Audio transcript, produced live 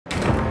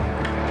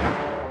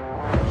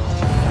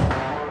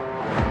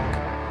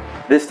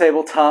This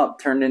tabletop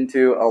turned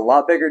into a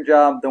lot bigger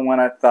job than what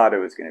I thought it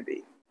was going to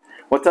be.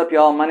 What's up,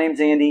 y'all? My name's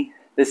Andy.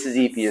 This is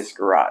Epeius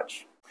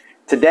Garage.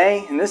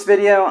 Today, in this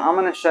video, I'm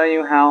going to show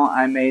you how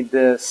I made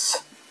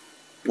this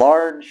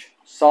large,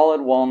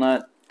 solid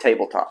walnut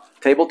tabletop.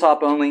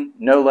 Tabletop only,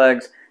 no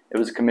legs. It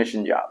was a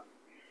commission job.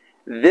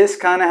 This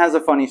kind of has a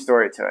funny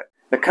story to it.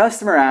 The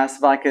customer asked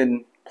if I could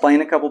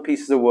plane a couple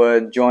pieces of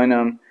wood, join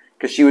them,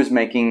 because she was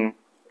making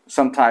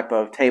some type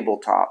of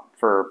tabletop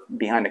for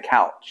behind a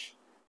couch.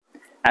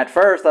 At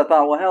first, I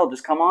thought, well, hell,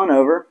 just come on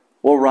over.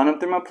 We'll run them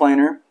through my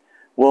planer.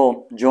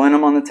 We'll join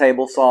them on the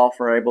table saw if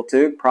we're able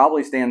to.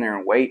 Probably stand there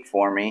and wait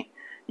for me,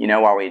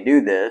 while we do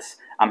this.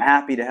 I'm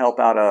happy to help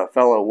out a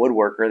fellow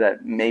woodworker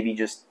that maybe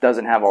just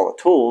doesn't have all the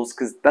tools,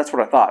 because that's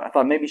what I thought. I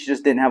thought maybe she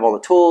just didn't have all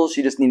the tools.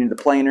 She just needed the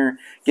planer,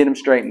 get them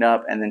straightened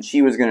up, and then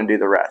she was going to do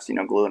the rest,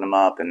 gluing them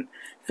up and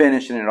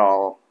finishing it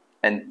all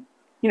and,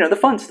 the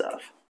fun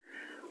stuff.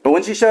 But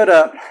when she showed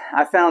up,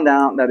 I found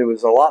out that it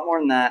was a lot more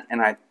than that,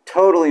 and I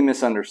totally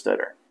misunderstood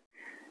her.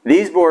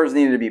 These boards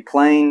needed to be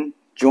plain,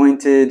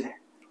 jointed,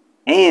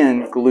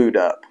 and glued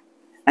up.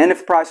 And if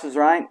the price was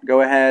right, go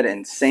ahead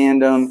and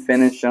sand them,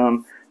 finish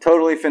them,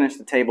 totally finish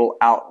the table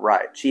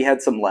outright. She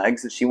had some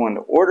legs that she wanted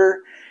to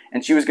order,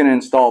 and she was going to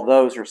install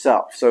those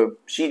herself. So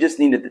she just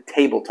needed the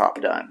tabletop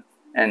done,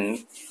 and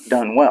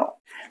done well.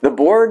 The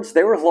boards,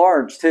 they were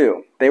large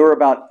too. They were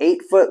about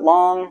 8 foot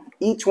long.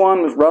 Each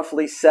one was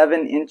roughly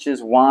 7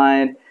 inches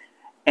wide,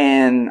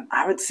 and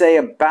I would say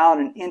about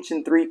 1 3/4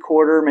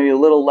 inches, maybe a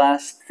little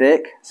less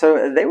thick.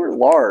 So they were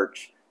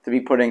large to be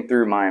putting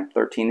through my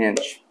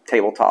 13-inch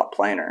tabletop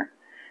planer.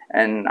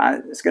 And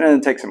it's going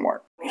to take some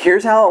work.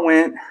 Here's how it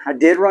went. I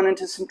did run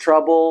into some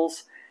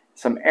troubles,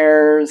 some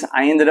errors.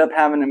 I ended up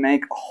having to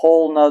make a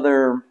whole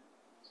nother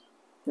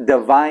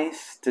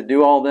device to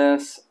do all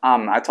this.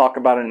 I talk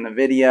about it in the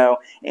video,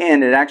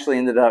 and it actually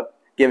ended up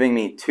giving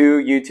me 2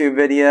 YouTube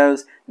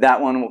videos.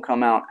 That one will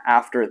come out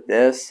after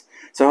this.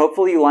 So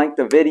hopefully you liked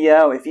the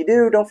video. If you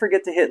do, don't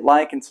forget to hit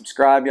like and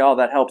subscribe, y'all.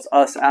 That helps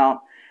us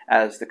out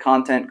as the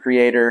content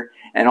creator.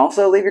 And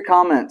also leave your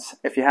comments.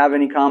 If you have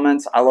any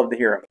comments, I love to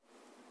hear them.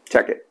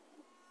 Check it.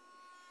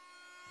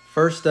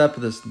 First step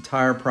of this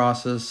entire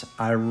process,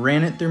 I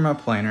ran it through my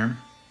planer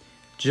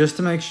just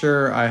to make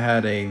sure I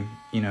had a,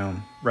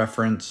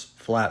 reference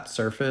flat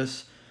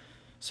surface.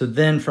 So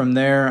then from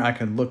there, I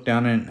could look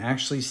down and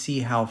actually see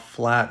how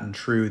flat and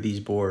true these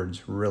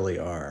boards really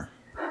are.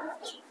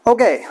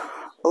 Okay,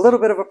 a little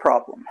bit of a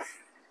problem.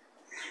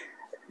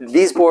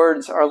 These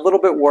boards are a little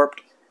bit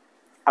warped.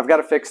 I've got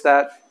to fix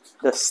that.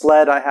 The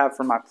sled I have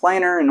for my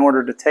planer, in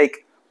order to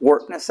take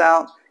warpness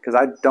out, because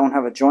I don't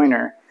have a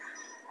joiner,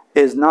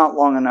 is not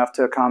long enough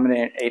to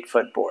accommodate an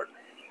 8-foot board.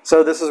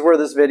 So this is where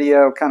this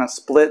video kind of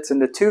splits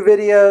into 2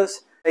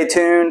 videos. Stay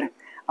tuned.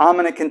 I'm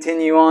going to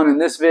continue on in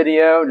this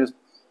video. Just,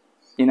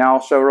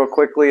 I'll show real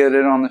quickly at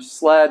it on the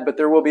sled, but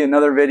there will be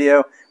another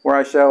video where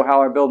I show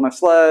how I build my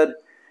sled,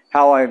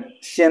 how I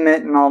shim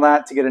it and all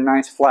that to get a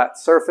nice flat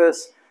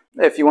surface.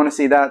 If you want to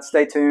see that,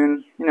 stay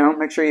tuned.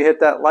 Make sure you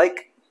hit that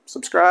like,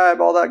 subscribe,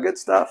 all that good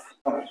stuff.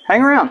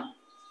 Hang around.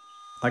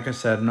 Like I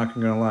said, I'm not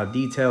going to go into a lot of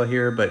detail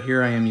here, but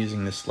here I am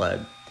using the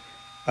sled.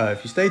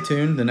 If you stay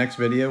tuned, the next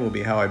video will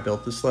be how I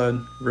built the sled.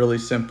 Really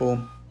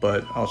simple,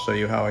 but I'll show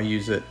you how I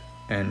use it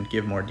and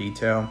give more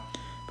detail.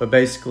 But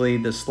basically,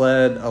 the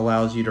sled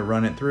allows you to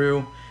run it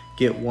through,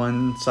 get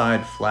one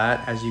side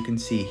flat. As you can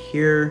see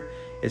here,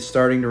 it's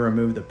starting to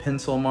remove the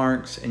pencil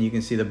marks, and you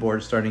can see the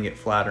board starting to get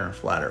flatter and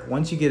flatter.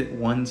 Once you get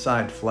one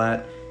side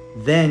flat,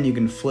 then you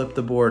can flip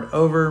the board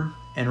over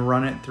and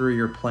run it through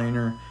your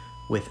planer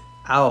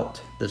without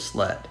the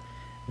sled.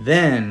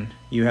 Then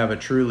you have a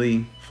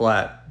truly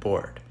flat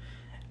board.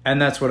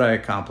 And that's what I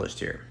accomplished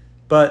here.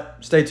 But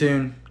stay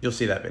tuned, you'll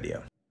see that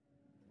video.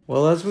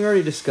 Well, as we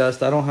already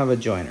discussed, I don't have a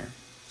joiner.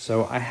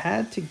 So I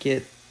had to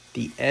get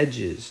the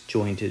edges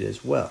jointed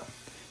as well.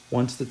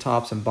 Once the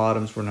tops and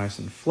bottoms were nice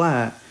and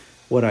flat,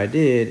 what I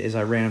did is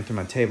I ran them through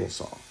my table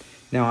saw.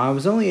 Now, I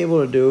was only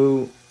able to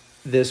do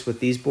this with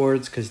these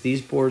boards because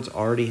these boards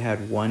already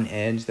had one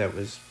edge that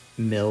was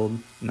milled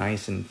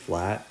nice and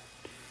flat.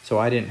 So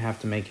I didn't have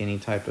to make any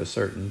type of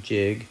certain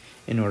jig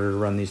in order to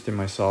run these through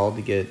my saw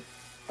to get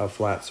a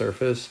flat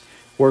surface.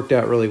 Worked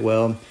out really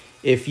well.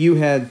 If you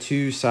had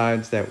 2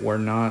 sides that were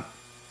not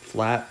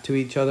flat to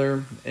each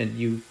other, and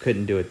you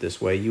couldn't do it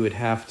this way, you would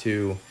have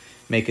to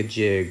make a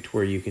jig to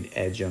where you could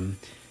edge them.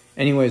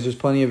 Anyways, there's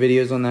plenty of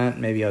videos on that.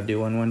 Maybe I'll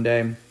do one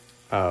day.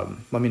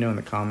 Let me know in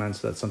the comments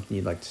if that's something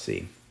you'd like to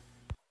see.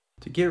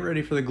 To get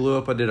ready for the glue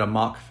up, I did a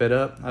mock fit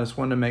up. I just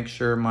wanted to make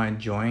sure my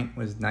joint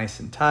was nice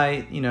and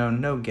tight,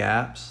 no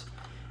gaps.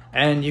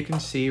 And you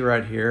can see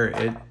right here,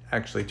 it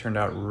actually turned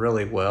out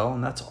really well.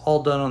 And that's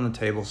all done on the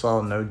table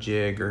saw, no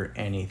jig or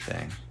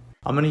anything.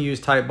 I'm gonna use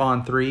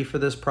Titebond 3 for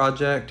this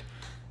project,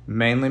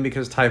 mainly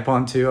because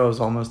Titebond 2 I was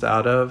almost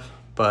out of,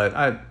 but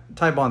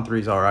Titebond 3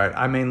 is all right.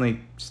 I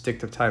mainly stick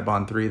to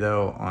Titebond 3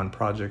 though on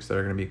projects that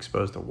are gonna be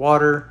exposed to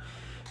water,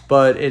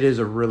 but it is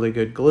a really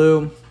good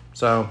glue.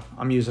 So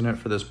I'm using it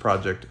for this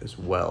project as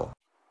well.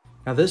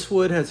 Now this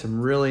wood has some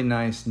really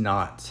nice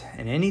knots,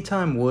 and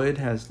anytime wood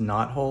has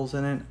knot holes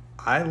in it,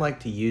 I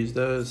like to use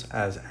those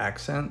as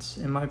accents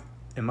in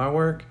my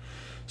work.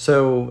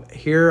 So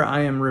here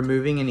I am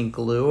removing any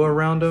glue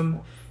around them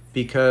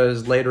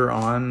because later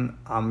on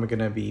I'm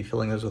gonna be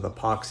filling those with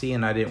epoxy,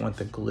 and I didn't want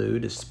the glue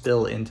to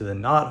spill into the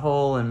knot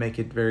hole and make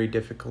it very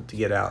difficult to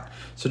get out.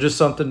 So just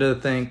something to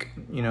think,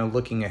 you know,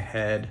 looking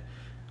ahead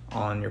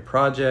on your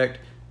project.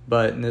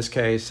 But in this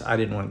case, I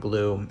didn't want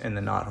glue in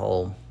the knot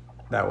hole.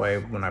 That way,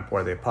 when I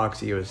pour the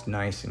epoxy, it was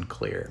nice and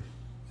clear.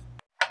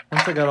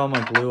 Once I got all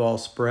my glue all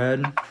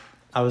spread,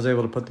 I was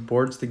able to put the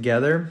boards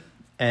together.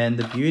 And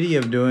the beauty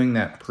of doing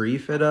that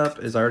pre-fit up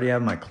is I already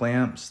have my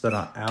clamps that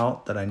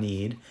I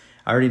need.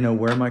 I already know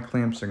where my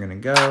clamps are gonna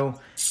go.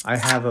 I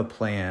have a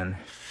plan.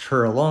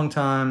 For a long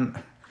time,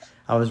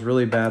 I was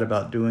really bad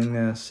about doing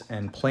this,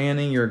 and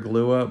planning your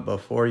glue up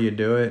before you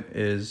do it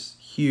is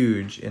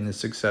huge in the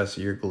success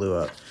of your glue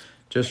up.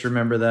 Just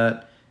remember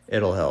that,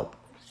 it'll help.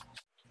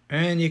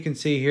 And you can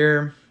see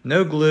here,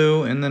 no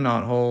glue in the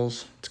knot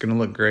holes. It's gonna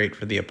look great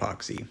for the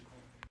epoxy.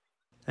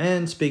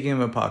 And speaking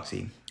of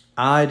epoxy,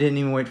 I didn't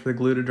even wait for the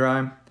glue to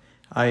dry.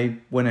 I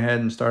went ahead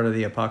and started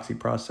the epoxy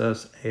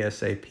process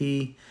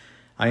ASAP.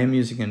 I am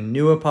using a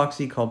new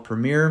epoxy called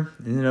Premier.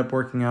 It ended up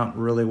working out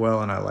really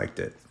well and I liked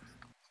it.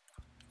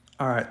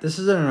 All right, this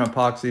isn't an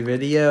epoxy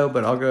video,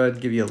 but I'll go ahead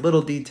and give you a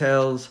little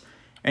details.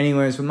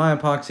 Anyways, with my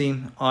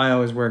epoxy, I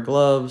always wear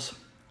gloves.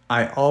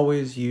 I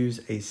always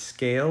use a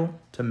scale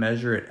to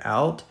measure it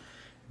out.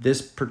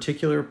 This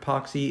particular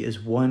epoxy is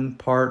 1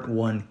 part,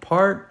 1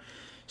 part.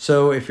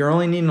 So if you're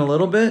only needing a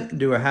little bit,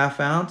 do a 1/2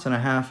 ounce and a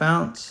 1/2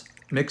 ounce,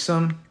 mix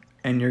them,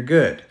 and you're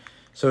good.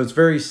 So it's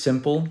very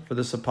simple for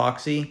this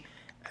epoxy,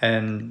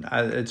 and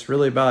it's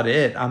really about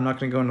it. I'm not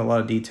gonna go into a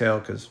lot of detail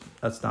because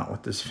that's not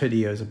what this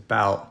video is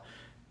about.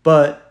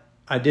 But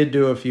I did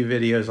do a few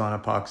videos on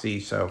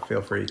epoxy, so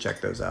feel free to check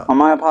those out. On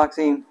my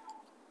epoxy,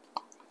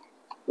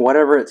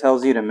 whatever it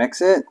tells you to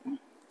mix it,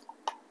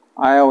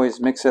 I always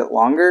mix it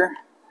longer.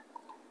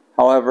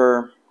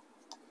 However,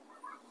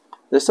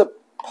 most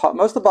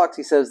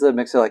epoxy says to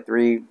mix it like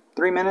three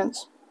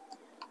minutes.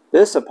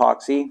 This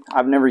epoxy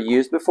I've never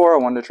used before. I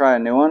wanted to try a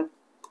new one,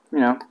 you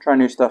know, try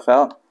new stuff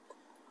out,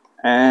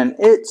 and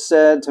it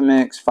said to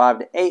mix 5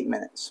 to 8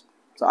 minutes.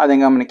 So I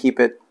think I'm going to keep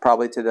it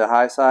probably to the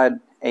high side,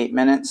 8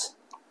 minutes.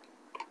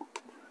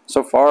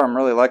 So far, I'm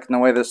really liking the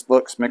way this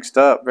looks mixed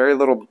up. Very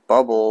little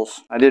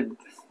bubbles. I did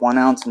 1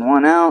 ounce and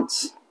 1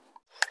 ounce.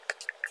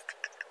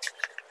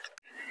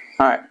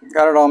 Alright,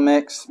 got it all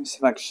mixed. Let me see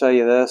if I can show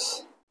you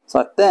this. So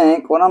I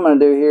think what I'm going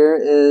to do here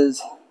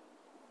is,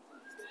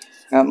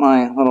 got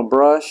my little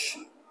brush.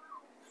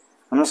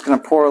 I'm just going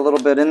to pour a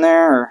little bit in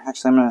there, or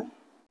actually I'm going to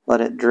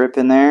let it drip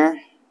in there,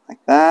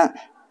 like that.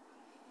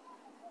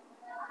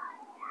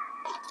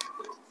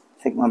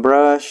 Take my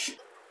brush,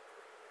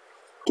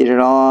 get it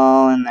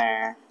all in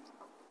there.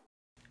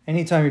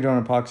 Anytime you're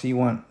doing epoxy, you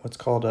want what's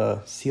called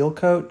a seal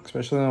coat,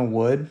 especially on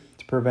wood,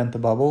 to prevent the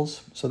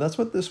bubbles. So that's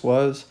what this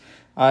was.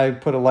 I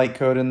put a light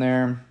coat in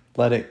there,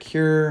 let it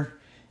cure,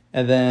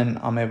 and then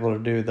I'm able to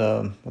do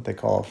what they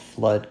call a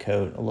flood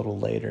coat a little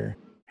later.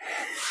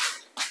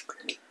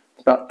 It's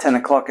about 10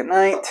 o'clock at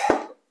night,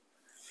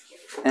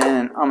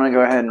 and I'm going to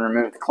go ahead and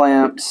remove the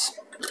clamps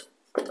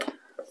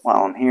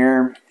while I'm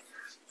here.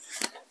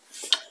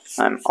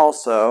 I'm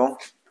also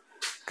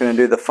going to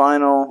do the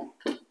final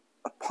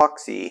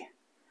epoxy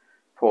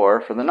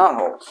pour for the knot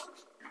holes.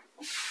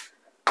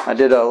 I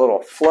did a little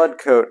flood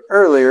coat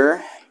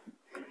earlier,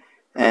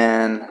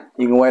 and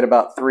you can wait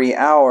about 3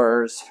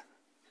 hours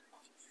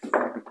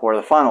and pour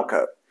the final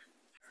coat.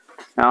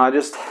 Now I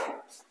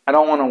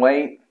don't want to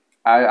wait.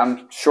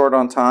 I'm short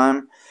on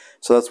time,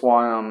 so that's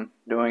why I'm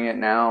doing it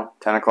now,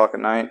 10 o'clock at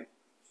night.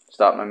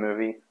 Stop my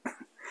movie.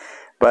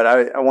 But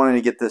I wanted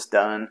to get this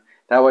done.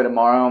 That way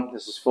tomorrow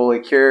this is fully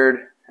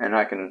cured and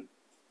I can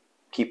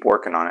keep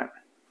working on it.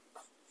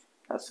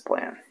 That's the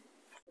plan.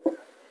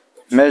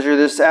 Measure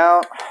this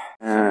out,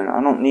 and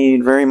I don't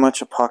need very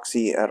much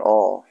epoxy at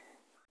all.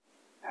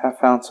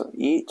 1/2 ounce of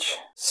each.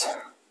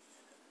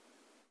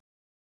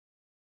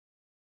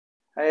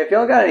 Hey, if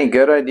y'all got any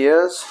good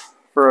ideas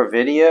for a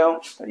video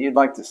that you'd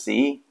like to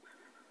see,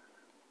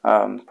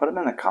 put them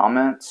in the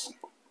comments.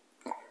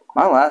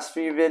 My last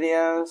few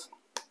videos,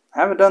 I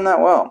haven't done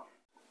that well.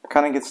 It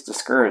kind of gets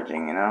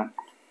discouraging, you know.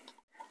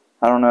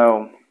 I don't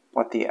know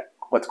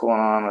what's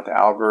going on with the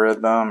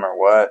algorithm or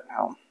what.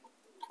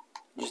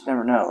 You just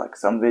never know. Like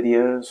some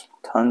videos,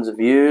 tons of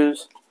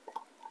views,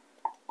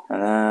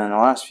 and then the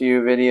last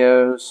few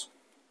videos,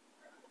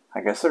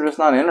 I guess they're just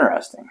not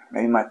interesting.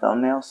 Maybe my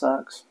thumbnail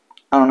sucks.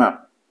 I don't know.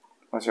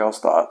 What's y'all's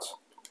thoughts?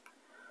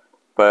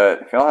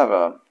 But if y'all have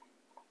a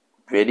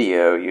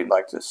video you'd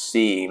like to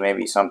see,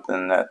 maybe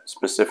something that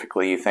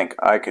specifically you think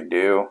I could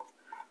do,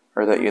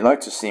 or that you'd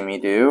like to see me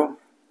do,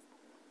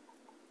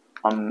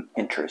 I'm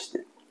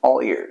interested.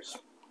 All ears.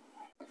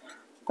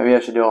 Maybe I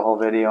should do a whole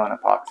video on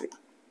epoxy.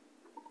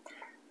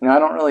 You know, I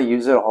don't really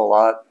use it a whole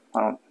lot.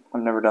 I've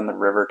never done the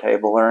river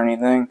table or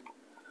anything.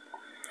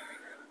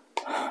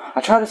 I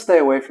try to stay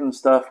away from the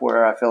stuff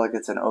where I feel like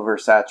it's an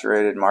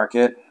oversaturated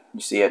market. You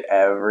see it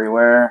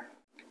everywhere.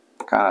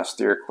 Kind of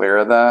steer clear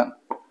of that.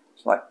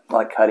 It's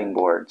like cutting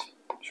boards,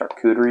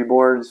 charcuterie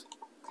boards.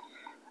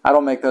 I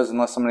don't make those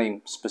unless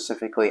somebody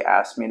specifically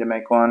asks me to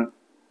make one.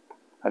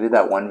 I did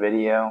that one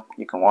video.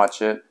 You can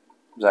watch it. It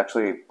was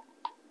actually,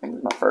 I think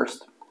it was my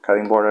first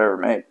cutting board I ever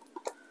made.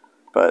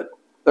 But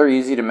they're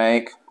easy to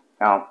make.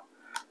 Now,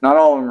 not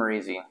all of them are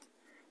easy.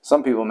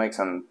 Some people make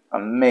some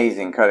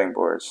amazing cutting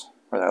boards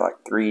where they're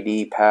like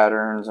 3D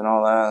patterns and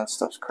all that. That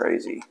stuff's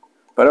crazy.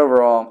 But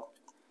overall,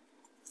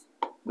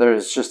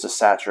 there's just a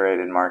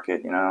saturated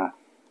market, you know.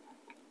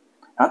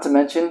 Not to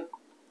mention,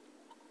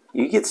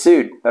 you get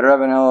sued. Better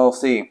have an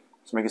LLC.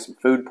 So make it some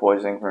food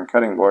poisoning from a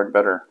cutting board.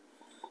 Better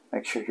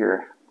make sure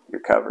you're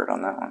covered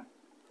on that one.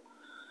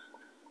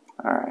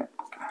 Alright,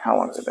 how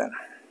long has it been?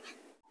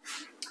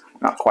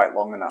 Not quite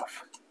long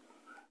enough.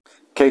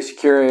 In case you're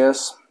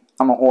curious,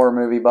 I'm a horror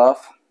movie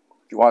buff.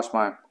 If you watch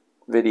my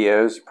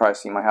videos, you probably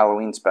see my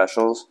Halloween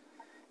specials,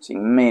 so you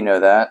may know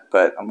that.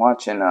 But I'm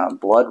watching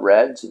Blood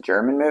Red. It's a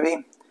German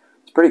movie.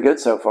 It's pretty good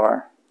so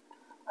far.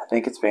 I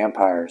think it's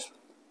vampires.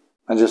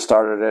 I just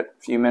started it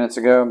a few minutes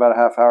ago, about a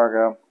half hour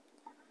ago.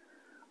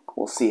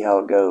 We'll see how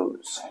it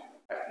goes.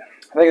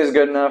 I think it's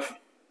good enough.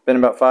 Been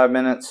about 5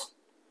 minutes.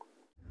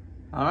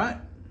 Alright.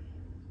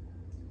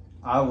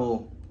 I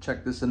will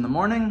check this in the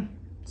morning,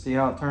 see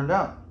how it turned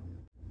out.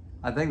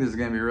 I think this is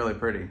going to be really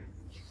pretty.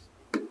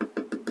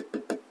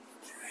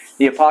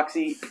 The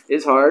epoxy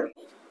is hard.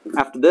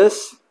 After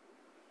this,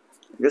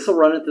 I guess I'll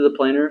run it through the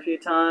planer a few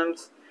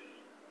times.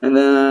 And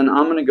then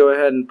I'm going to go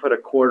ahead and put a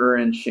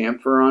 1/4 inch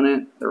chamfer on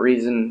it. The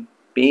reason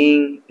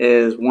being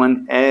is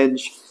one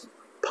edge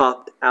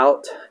popped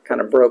out, kind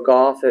of broke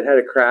off. It had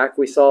a crack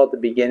we saw at the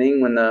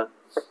beginning when the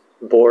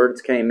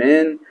boards came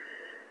in,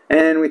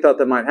 and we thought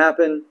that might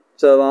happen.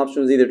 So the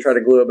option was either try to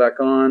glue it back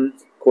on,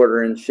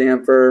 1/4 inch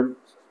chamfer,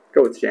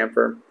 go with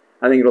chamfer.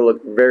 I think it'll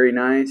look very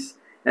nice.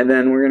 And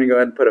then we're going to go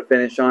ahead and put a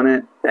finish on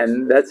it,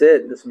 and that's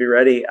it. This will be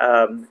ready.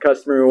 The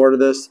customer who ordered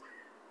this,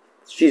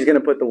 she's going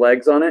to put the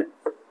legs on it.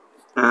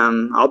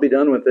 I'll be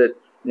done with it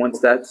once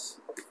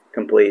that's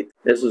complete.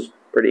 This was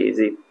pretty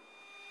easy.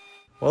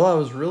 Well, I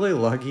was really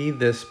lucky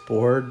this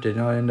board did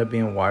not end up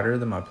being wider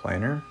than my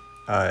planer.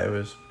 It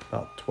was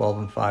about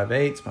 12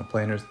 5/8. My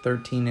planer's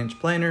 13-inch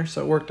planer,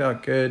 so it worked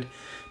out good.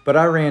 But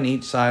I ran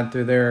each side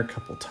through there a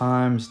couple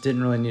times.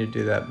 Didn't really need to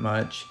do that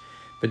much,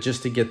 but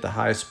just to get the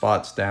high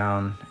spots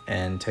down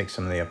and take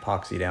some of the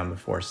epoxy down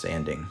before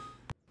sanding.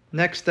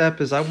 Next step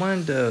is I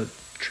wanted to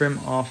trim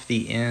off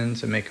the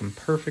ends and make them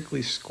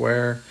perfectly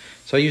square.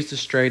 So I used a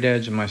straight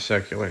edge of my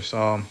circular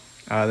saw.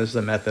 This is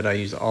a method I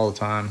use all the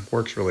time.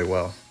 Works really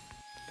well.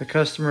 The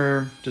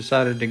customer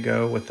decided to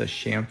go with a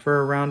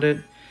chamfer around it.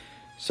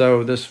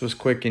 So this was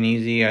quick and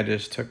easy. I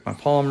just took my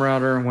palm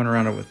router and went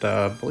around it with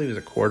I believe it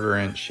was a 1/4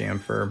 inch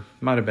chamfer.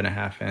 Might have been a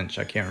 1/2 inch,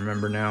 I can't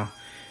remember now.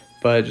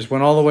 But just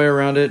went all the way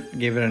around it,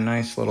 gave it a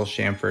nice little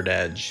chamfered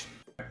edge.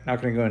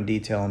 Not gonna go in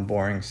detail on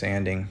boring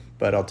sanding,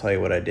 but I'll tell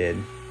you what I did.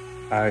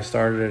 I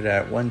started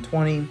at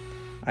 120,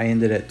 I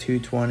ended at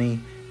 220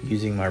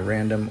 using my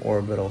random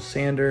orbital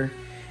sander.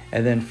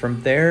 And then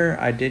from there,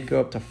 I did go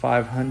up to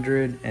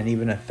 500 and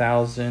even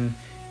 1,000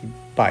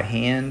 by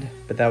hand,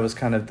 but that was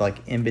kind of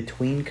like in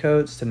between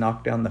coats to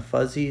knock down the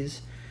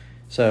fuzzies.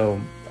 So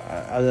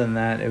other than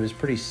that, it was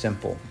pretty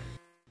simple.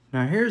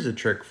 Now here's a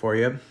trick for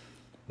you.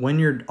 When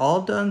you're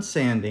all done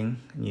sanding,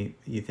 and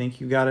you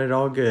think you got it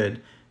all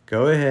good,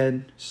 go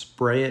ahead,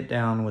 spray it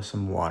down with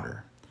some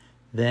water.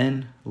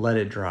 Then let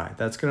it dry.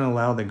 That's gonna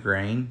allow the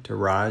grain to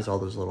rise, all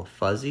those little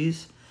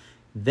fuzzies.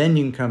 Then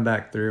you can come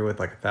back through with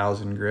like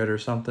 1,000 grit or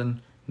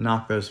something,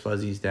 knock those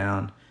fuzzies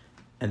down,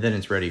 and then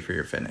it's ready for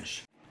your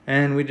finish.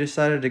 And we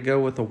decided to go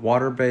with a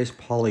water-based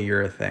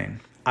polyurethane.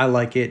 I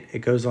like it, it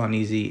goes on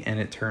easy, and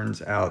it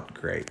turns out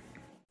great.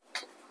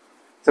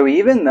 So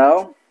even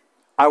though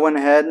I went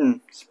ahead and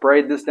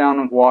sprayed this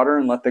down with water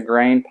and let the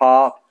grain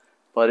pop,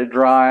 let it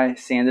dry,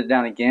 sand it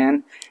down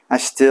again, I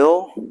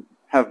still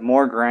have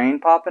more grain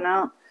popping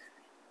out.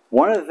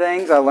 One of the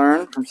things I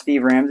learned from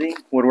Steve Ramsey,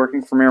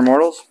 Woodworking for Mere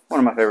Mortals, one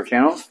of my favorite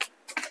channels,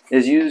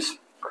 is use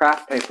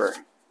craft paper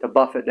to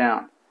buff it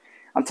down.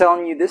 I'm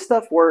telling you, this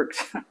stuff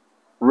works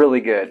really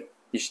good.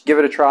 You should give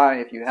it a try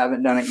if you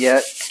haven't done it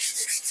yet.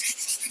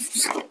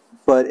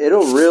 But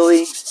it'll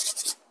really...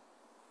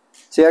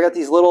 See, I got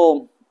these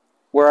little,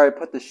 where I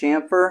put the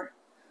chamfer,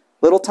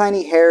 little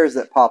tiny hairs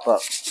that pop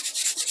up.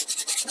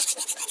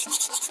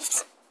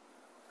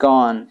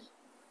 Gone.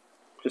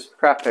 Just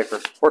craft paper.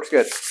 Works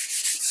good.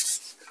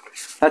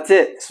 That's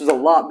it. This was a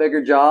lot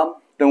bigger job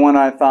than what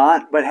I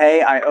thought. But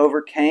hey, I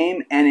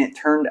overcame and it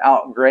turned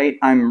out great.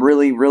 I'm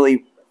really,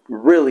 really,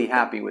 really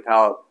happy with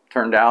how it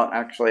turned out.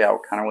 Actually, I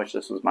kind of wish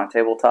this was my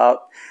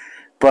tabletop.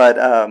 But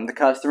the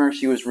customer,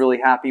 she was really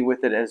happy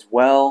with it as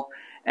well.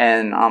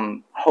 And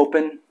I'm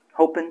hoping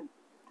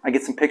I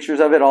get some pictures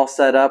of it all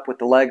set up with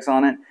the legs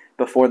on it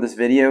before this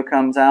video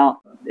comes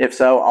out. If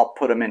so, I'll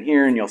put them in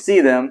here and you'll see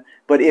them.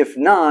 But if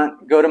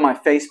not, go to my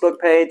Facebook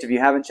page. If you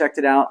haven't checked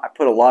it out, I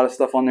put a lot of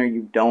stuff on there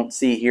you don't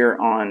see here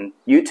on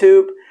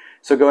YouTube.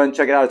 So go ahead and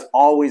check it out. It's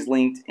always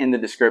linked in the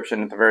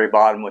description at the very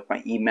bottom with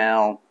my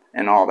email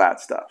and all that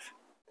stuff.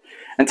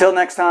 Until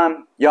next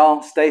time,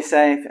 y'all stay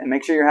safe and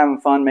make sure you're having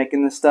fun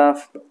making this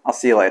stuff. I'll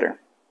see you later.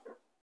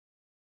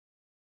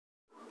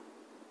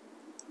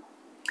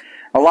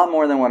 A lot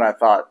more than what I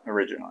thought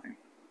originally.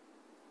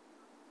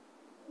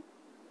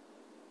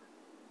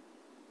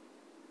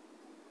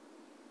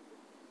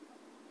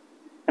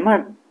 Am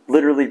I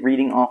literally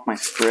reading off my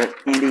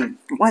script, Andy?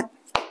 What?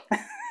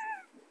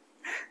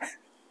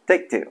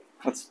 Take two.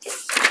 Let's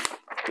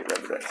get rid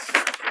of this.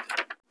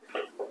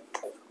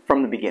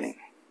 From the beginning.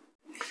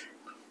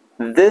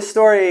 This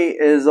story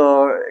is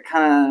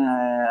kind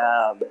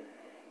of...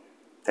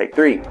 take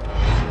three.